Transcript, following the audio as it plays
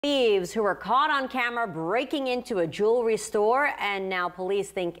Thieves who were caught on camera breaking into a jewelry store, and now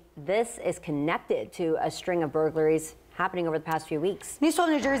police think this is connected to a string of burglaries happening over the past few weeks. News 12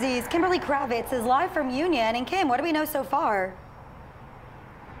 New Jersey's Kimberly Kravitz is live from Union. And Kim, what do we know so far?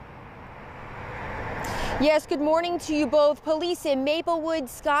 Yes, good morning to you both. Police in Maplewood,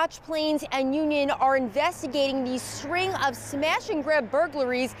 Scotch Plains, and Union are investigating the string of smash and grab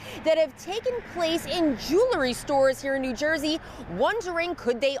burglaries that have taken place in jewelry stores here in New Jersey, wondering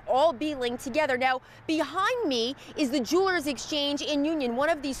could they all be linked together. Now, behind me is the Jewelers Exchange in Union, one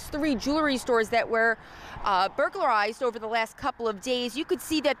of these three jewelry stores that were burglarized over the last couple of days. You could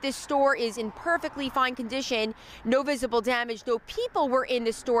see that this store is in perfectly fine condition, no visible damage. No people were in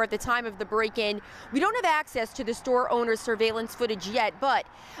the store at the time of the break-in. We don't have access to the store owner's surveillance footage yet, but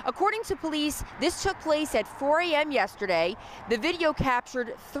according to police, this took place at 4 a.m. yesterday. The video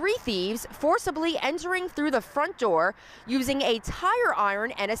captured three thieves forcibly entering through the front door using a tire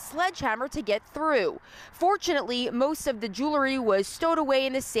iron and a sledgehammer to get through. Fortunately, most of the jewelry was stowed away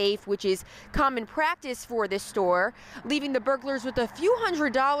in the safe, which is common practice for this store, leaving the burglars with a few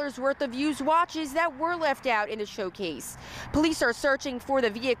 $100s worth of used watches that were left out in the showcase. Police are searching for the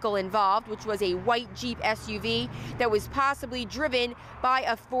vehicle involved, which was a white Jeep SUV that was possibly driven by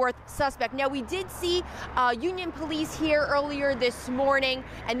a fourth suspect. Now, we did see Union Police here earlier this morning,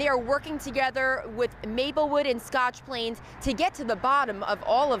 and they are working together with Maplewood and Scotch Plains to get to the bottom of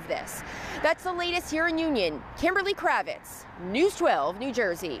all of this. That's the latest here in Union. Kimberly Kravitz, News 12, New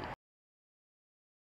Jersey.